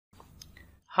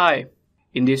Hi,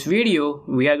 in this video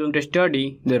we are going to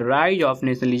study the rise of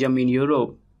nationalism in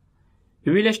Europe.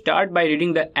 We will start by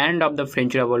reading the end of the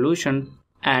French Revolution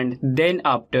and then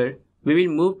after we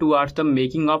will move towards the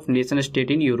making of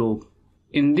nation-state in Europe.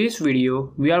 In this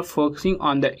video we are focusing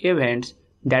on the events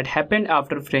that happened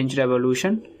after French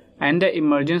Revolution and the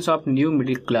emergence of new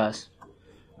middle class.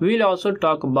 We will also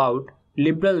talk about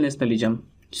liberal nationalism.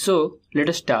 So let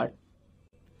us start.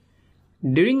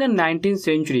 During the 19th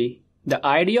century, the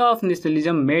idea of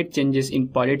nationalism made changes in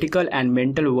political and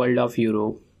mental world of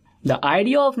Europe. The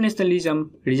idea of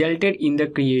nationalism resulted in the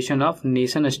creation of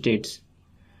nation-states.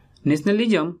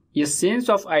 Nationalism is a sense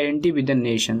of identity with the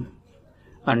nation.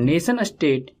 A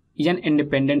nation-state is an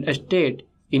independent state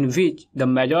in which the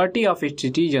majority of its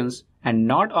citizens and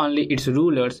not only its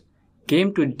rulers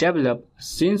came to develop a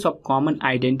sense of common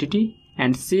identity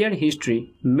and shared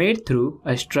history made through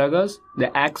struggles,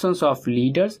 the actions of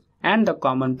leaders, and the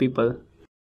common people.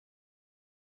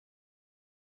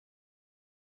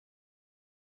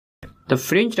 The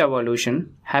French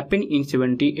Revolution happened in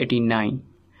 1789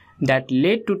 that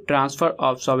led to transfer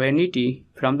of sovereignty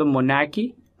from the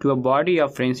monarchy to a body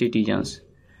of French citizens.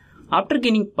 After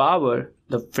gaining power,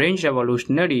 the French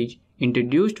revolutionaries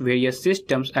introduced various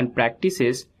systems and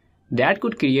practices that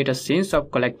could create a sense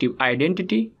of collective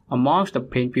identity amongst the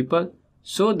French people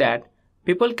so that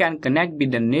people can connect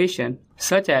with the nation,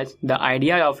 such as the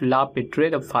idea of la patrie,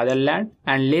 the fatherland,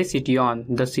 and les citoyens,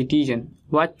 the citizen,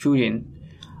 was chosen.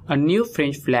 A new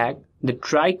French flag, the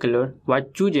tricolor, was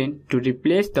chosen to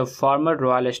replace the former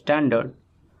royal standard.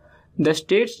 The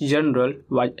States General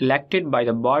was elected by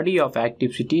the body of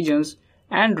active citizens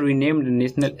and renamed the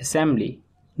National Assembly.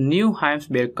 New hymns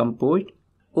were composed,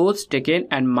 oaths taken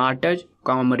and martyrs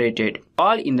commemorated,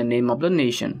 all in the name of the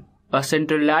nation. A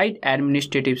centralized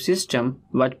administrative system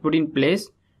was put in place,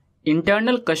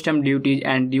 internal custom duties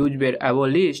and dues were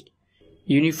abolished,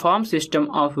 uniform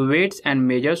system of weights and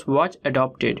measures was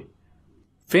adopted.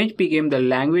 French became the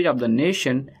language of the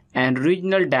nation and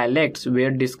regional dialects were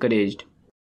discouraged.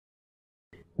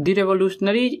 The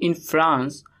revolutionaries in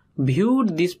France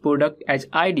viewed this product as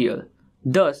ideal.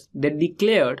 Thus, they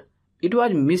declared it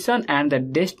was mission and the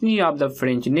destiny of the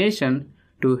French nation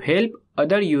to help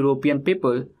other European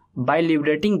people by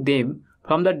liberating them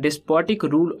from the despotic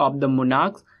rule of the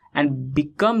monarchs and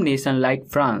become nation like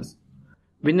France.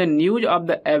 When the news of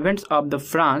the events of the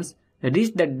France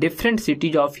reached the different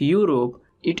cities of Europe,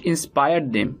 it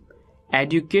inspired them.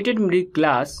 Educated middle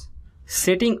class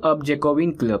setting up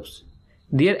Jacobin clubs.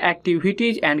 Their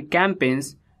activities and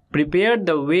campaigns prepared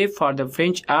the way for the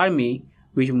French army,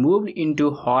 which moved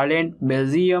into Holland,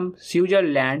 Belgium,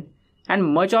 Switzerland,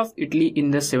 and much of Italy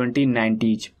in the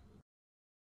 1790s.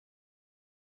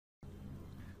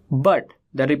 But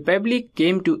the Republic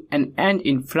came to an end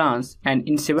in France, and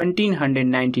in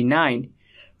 1799,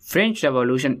 French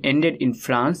Revolution ended in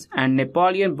France and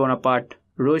Napoleon Bonaparte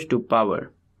rose to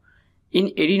power. In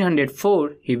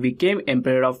 1804, he became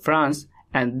Emperor of France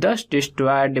and thus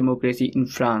destroyed democracy in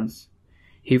France.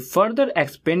 He further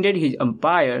expanded his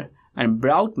empire and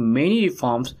brought many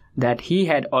reforms that he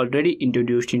had already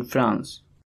introduced in France.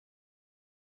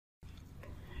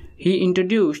 He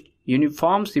introduced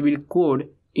Uniform Civil Code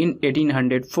in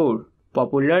 1804,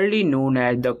 popularly known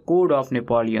as the Code of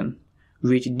Napoleon,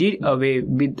 which did away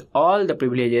with all the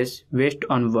privileges based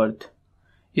on birth,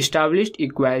 established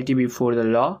equality before the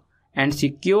law, and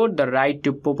secured the right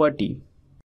to property.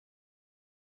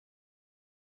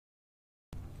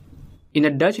 In the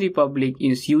Dutch Republic,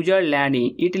 in Switzerland,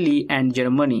 in Italy and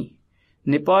Germany,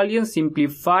 Napoleon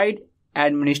simplified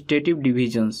administrative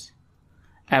divisions,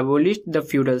 abolished the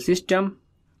feudal system,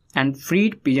 and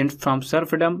freed peasants from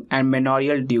serfdom and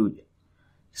manorial dues.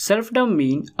 Serfdom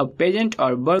means a peasant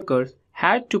or worker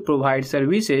had to provide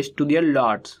services to their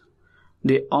lords.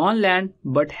 They owned land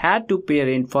but had to pay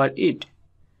rent for it.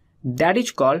 That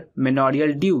is called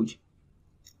manorial dues.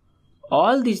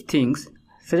 All these things,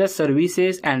 such as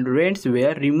services and rents,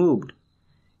 were removed.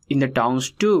 In the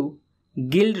towns too,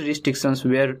 guild restrictions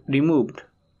were removed.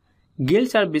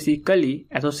 Guilds are basically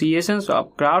associations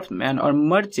of craftsmen or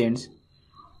merchants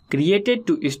created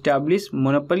to establish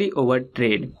monopoly over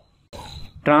trade.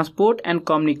 Transport and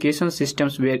communication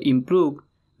systems were improved,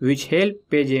 which helped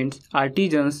peasants,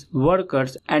 artisans,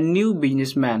 workers, and new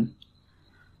businessmen.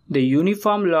 The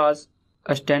uniform laws,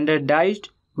 standardized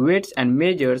weights and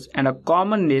measures, and a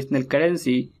common national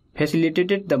currency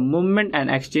facilitated the movement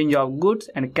and exchange of goods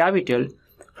and capital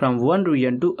from one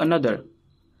region to another.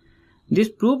 This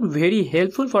proved very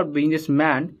helpful for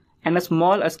businessmen and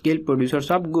small-scale producers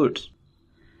of goods.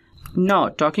 Now,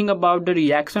 talking about the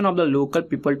reaction of the local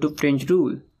people to French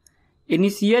rule.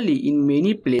 Initially, in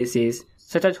many places,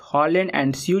 such as Holland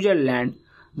and Switzerland,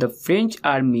 the French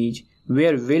armies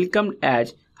were welcomed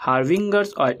as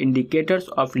harbingers or indicators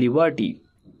of liberty.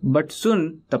 But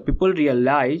soon the people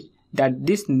realized that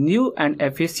these new and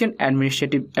efficient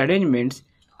administrative arrangements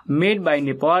made by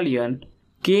Napoleon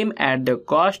came at the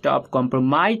cost of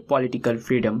compromised political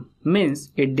freedom,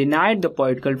 means it denied the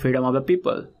political freedom of the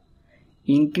people.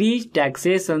 Increased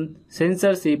taxation,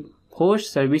 censorship,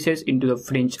 forced services into the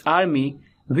French army,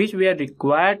 which were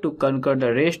required to conquer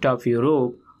the rest of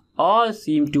Europe, all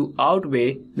seemed to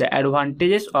outweigh the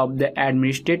advantages of the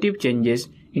administrative changes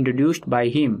introduced by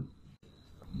him.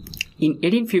 In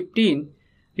 1815,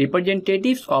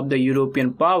 representatives of the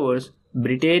European powers,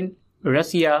 Britain,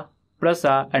 Russia,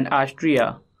 Prussia, and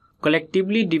Austria,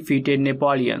 collectively defeated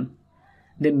Napoleon.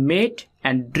 They met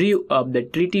and drew up the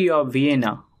Treaty of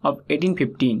Vienna of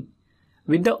 1815,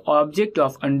 with the object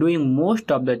of undoing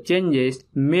most of the changes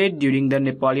made during the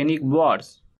Napoleonic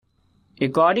Wars.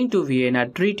 According to Vienna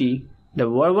Treaty, the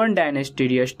Bourbon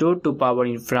dynasty restored to power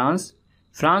in France.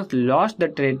 France lost the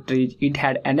territories it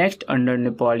had annexed under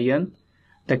Napoleon.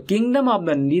 The Kingdom of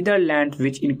the Netherlands,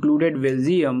 which included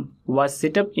Belgium, was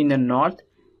set up in the north,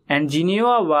 and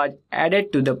Genoa was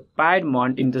added to the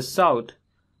Piedmont in the south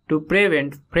to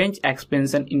prevent French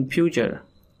expansion in future.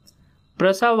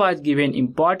 Prussia was given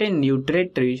important new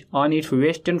territories on its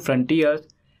western frontiers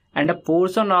and a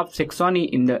portion of Saxony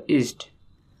in the east.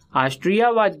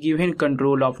 Austria was given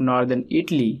control of northern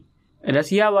Italy.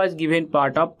 Russia was given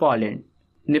part of Poland.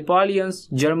 Napoleon's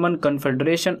German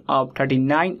Confederation of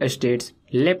 39 states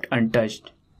left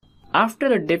untouched. After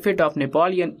the defeat of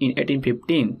Napoleon in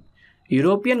 1815,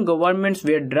 European governments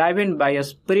were driven by a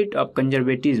spirit of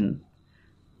conservatism.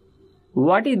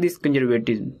 What is this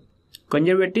conservatism?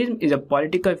 Conservatism is a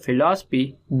political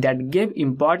philosophy that gave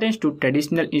importance to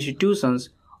traditional institutions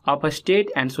of a state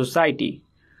and society,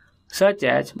 such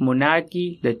as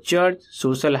monarchy, the church,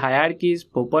 social hierarchies,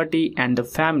 property, and the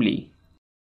family.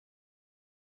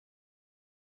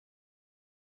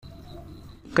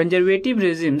 Conservative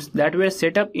regimes that were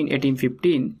set up in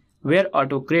 1815 were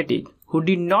autocratic, who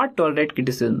did not tolerate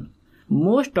criticism.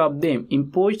 Most of them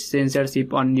imposed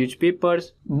censorship on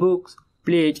newspapers, books,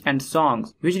 plays, and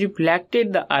songs, which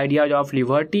reflected the ideas of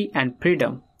liberty and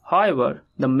freedom. However,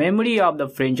 the memory of the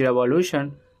French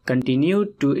Revolution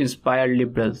continued to inspire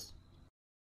liberals.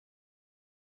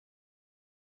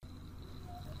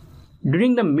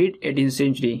 During the mid-18th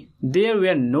century, there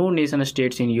were no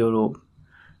nation-states in Europe.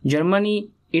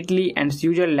 Germany, Italy, and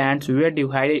Switzerland were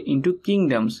divided into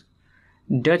kingdoms,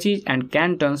 duchies, and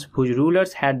cantons whose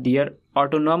rulers had their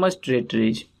autonomous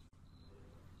territories.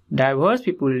 Diverse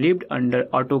people lived under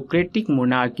autocratic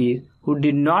monarchies who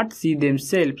did not see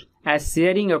themselves as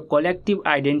sharing a collective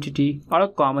identity or a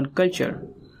common culture.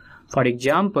 For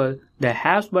example, the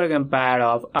Habsburg Empire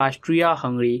of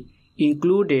Austria-Hungary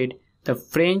included the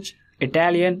French,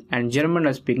 Italian, and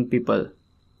German-speaking people.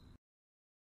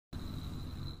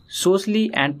 Socially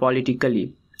and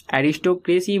politically,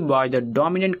 aristocracy was the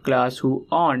dominant class who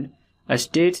owned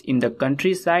estates in the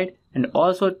countryside and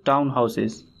also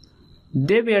townhouses.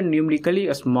 They were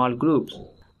numerically small groups.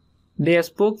 They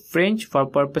spoke French for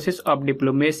purposes of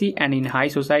diplomacy and in high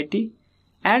society,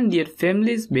 and their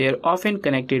families were often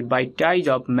connected by ties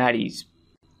of marriage.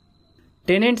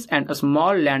 Tenants and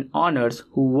small landowners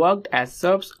who worked as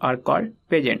serfs are called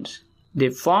peasants. They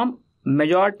form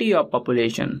majority of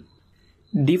population.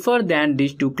 Different than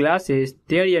these two classes,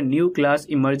 there is a new class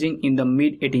emerging in the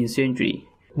mid-18th century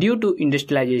due to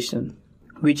industrialization,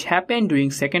 which happened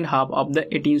during second half of the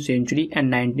 18th century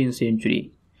and 19th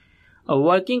century. A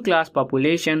working class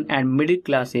population and middle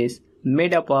classes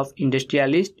made up of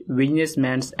industrialists,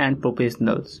 businessmen, and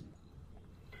professionals.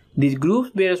 These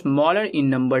groups were smaller in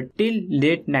number till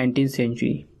late 19th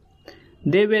century.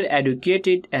 They were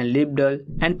educated and liberal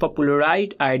and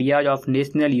popularized ideas of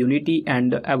national unity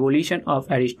and the abolition of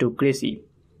aristocracy.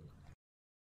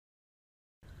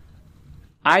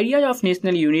 Ideas of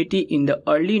national unity in the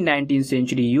early 19th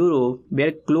century Europe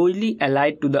were closely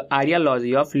allied to the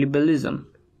ideology of liberalism.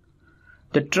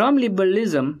 The term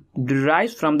liberalism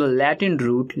derives from the Latin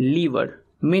root liber,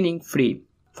 meaning free.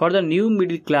 For the new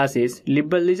middle classes,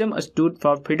 liberalism stood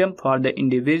for freedom for the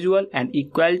individual and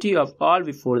equality of all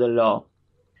before the law.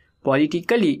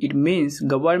 Politically, it means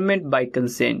government by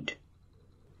consent.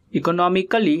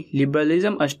 Economically,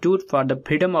 liberalism stood for the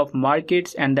freedom of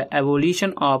markets and the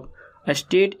abolition of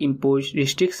state-imposed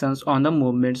restrictions on the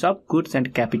movements of goods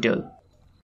and capital.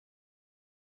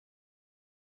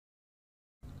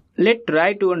 Let's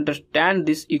try to understand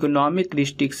these economic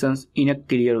restrictions in a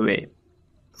clear way.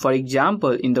 For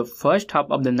example, in the first half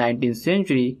of the 19th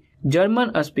century,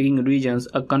 German-speaking regions,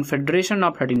 a confederation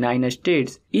of 39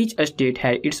 states. Each state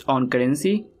had its own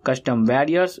currency, custom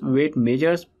barriers, weight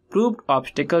measures, proved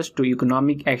obstacles to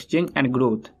economic exchange and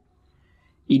growth.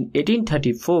 In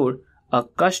 1834, a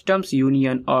customs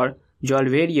union or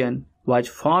Zollverein was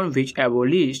formed which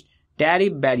abolished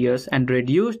tariff barriers and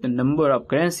reduced the number of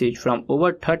currencies from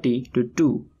over 30 to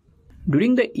 2.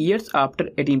 During the years after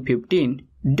 1815,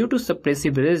 due to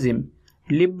suppressive regime,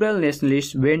 liberal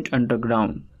nationalists went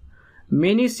underground.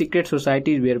 Many secret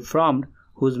societies were formed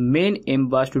whose main aim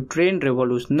was to train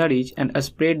revolutionaries and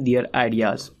spread their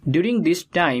ideas. During this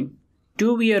time,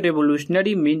 to be a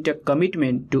revolutionary meant a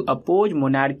commitment to oppose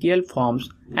monarchical forms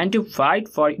and to fight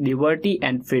for liberty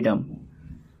and freedom.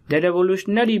 The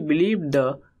revolutionaries believed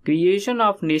the creation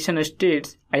of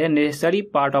nation-states as a necessary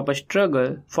part of a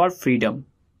struggle for freedom.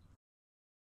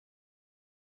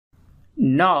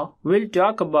 Now we'll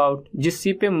talk about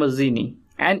Giuseppe Mazzini,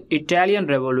 an Italian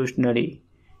revolutionary.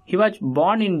 He was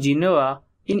born in Genoa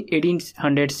in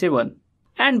 1807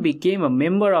 and became a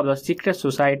member of the secret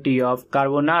society of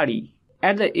Carbonari.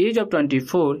 At the age of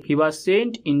 24, he was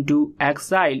sent into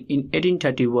exile in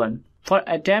 1831 for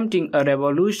attempting a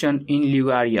revolution in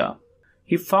Liguria.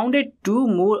 He founded two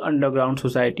more underground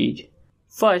societies,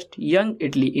 first Young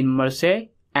Italy in Marseille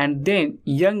and then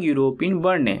Young Europe in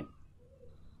Berne.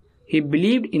 He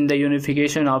believed in the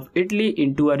unification of Italy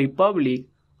into a republic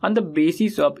on the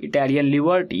basis of Italian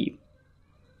liberty.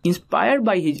 Inspired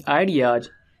by his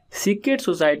ideas, secret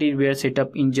societies were set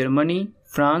up in Germany,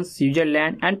 France,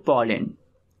 Switzerland, and Poland.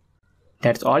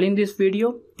 That's all in this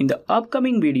video. In the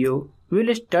upcoming video, we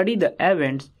will study the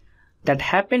events that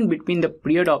happened between the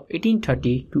period of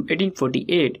 1830 to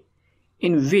 1848,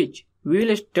 in which we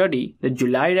will study the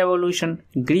July Revolution,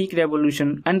 Greek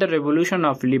Revolution, and the Revolution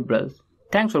of Liberals.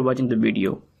 Thanks for watching the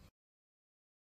video.